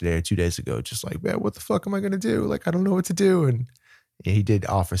Darian yesterday or 2 days ago, just like, man, what the fuck am I going to do? Like, I don't know what to do. And he did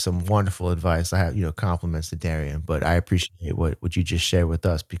offer some wonderful advice. I have, you know, compliments to Darian, but I appreciate what you just shared with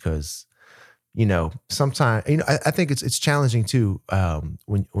us because, you know, sometimes, you know, I think it's challenging too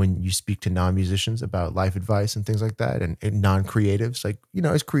when you speak to non-musicians about life advice and things like that, and non-creatives. Like, you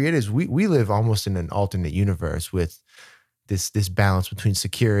know, as creatives, we live almost in an alternate universe with this balance between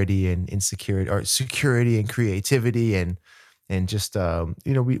security and insecurity, or security and creativity, and just you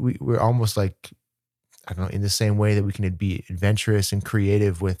know, we're almost like, I don't know, in the same way that we can be adventurous and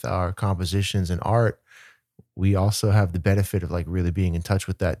creative with our compositions and art, we also have the benefit of like really being in touch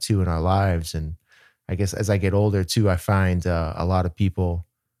with that too in our lives. And I guess as I get older too, I find a lot of people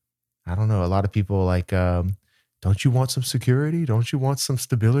like, don't you want some security? Don't you want some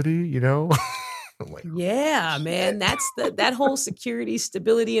stability? You know? Like, yeah, man, that's that whole security,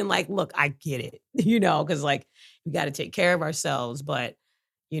 stability, and like, look, I get it, you know, because like we got to take care of ourselves, but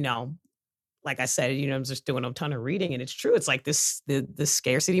you know, like I said, you know, I'm just doing a ton of reading, and it's true. It's like the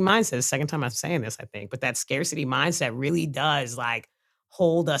scarcity mindset. The second time I'm saying this, I think, but that scarcity mindset really does like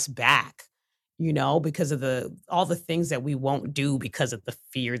hold us back, you know, because of all the things that we won't do because of the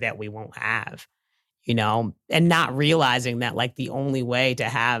fear that we won't have, you know, and not realizing that like the only way to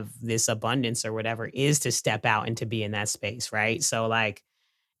have this abundance or whatever is to step out and to be in that space, right? So like,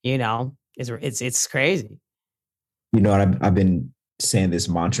 you know, it's crazy. You know, I've been saying this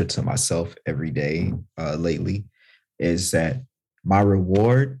mantra to myself every day lately, is that my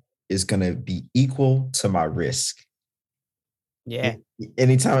reward is going to be equal to my risk. Yeah.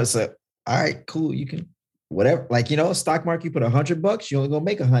 Anytime it's like, all right, cool, you can whatever, like, you know, stock market, you put $100, you only gonna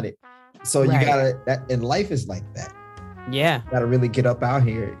make 100. So you gotta, that, and life is like that. Yeah. You gotta really get up out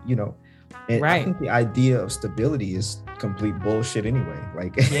here, you know. And I think the idea of stability is complete bullshit anyway.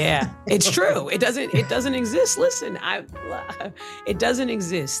 Like, yeah, it's true. It doesn't exist. Listen, it doesn't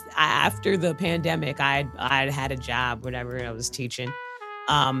exist. After the pandemic, I'd had a job, whatever, I was teaching.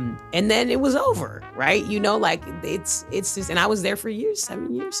 And then it was over, right? You know, like it's just, and I was there for years,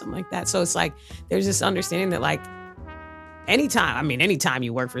 7 years, something like that. So it's like, there's this understanding that like anytime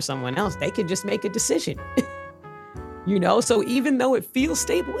you work for someone else, they could just make a decision. You know, so even though it feels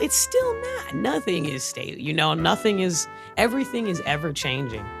stable, it's still not. Nothing is stable. You know, everything is ever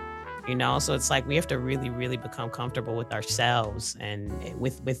changing. You know, so it's like we have to really, really become comfortable with ourselves and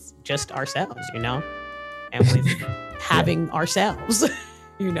with just ourselves, you know, and with having ourselves.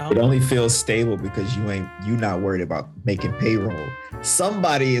 You know, It only feels stable because you not worried about making payroll.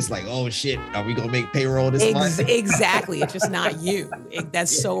 Somebody is like, oh shit, are we gonna make payroll this month? Exactly. It's just not you.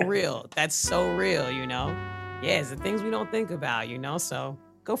 That's Yeah. so real. That's so real, you know? Yeah, it's the things we don't think about, you know? So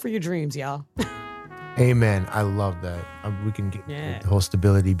go for your dreams, y'all. Amen. I love that. We can get the whole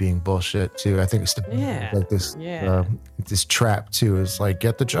stability being bullshit too. I think it's like this this trap too. It's like,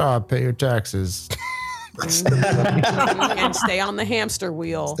 get the job, pay your taxes. And stay on the hamster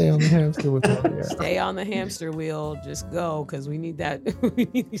wheel. Stay on the hamster wheel. Yeah. Stay on the hamster wheel. Just go, because we need that. We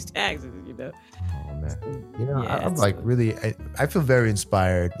need these taxes, you know. Oh man, you know, I'm like really. I feel very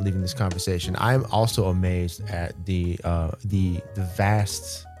inspired leaving this conversation. I'm also amazed at the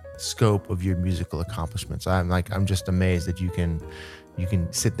vast scope of your musical accomplishments. I'm just amazed that you can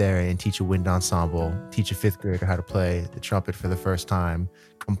sit there and teach a wind ensemble, teach a fifth grader how to play the trumpet for the first time,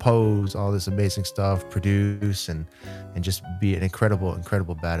 compose all this amazing stuff, produce, and just be an incredible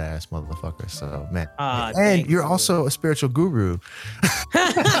badass motherfucker. So man, and you're also a spiritual guru.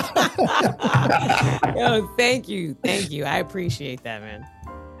 Yo, thank you. I appreciate that, man.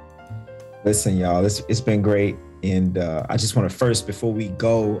 Listen, y'all, it's been great. And I just want to first, before we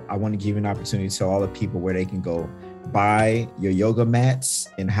go, I want to give you an opportunity to tell all the people where they can go buy your yoga mats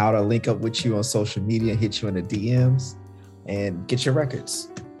and how to link up with you on social media, hit you in the DMs, and get your records.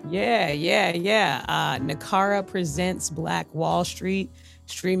 Yeah. Nikara presents Black Wall Street,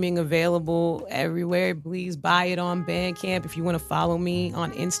 streaming available everywhere. Please buy it on Bandcamp. If you want to follow me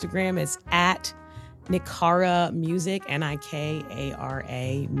on Instagram, it's at Nikara Music,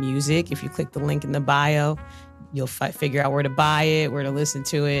 Nikara Music. If you click the link in the bio, you'll figure out where to buy it, where to listen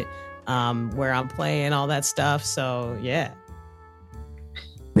to it, where I'm playing, all that stuff. So yeah.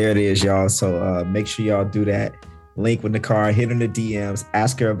 There it is, y'all. So make sure y'all do that. Link with Nikara, hit her in the DMs,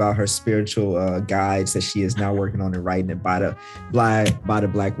 ask her about her spiritual guides that she is now working on and writing it by the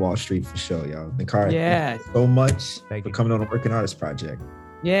Black Wall Street for sure, y'all. Nikara, thank you so much for coming on the Working Artist Project.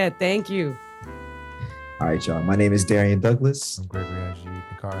 Yeah, thank you. All right, y'all. My name is Darian Douglas. I'm Gregory Ajit.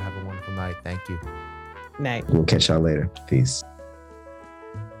 Nikara, have a wonderful night. Thank you. Night. We'll catch y'all later. Peace.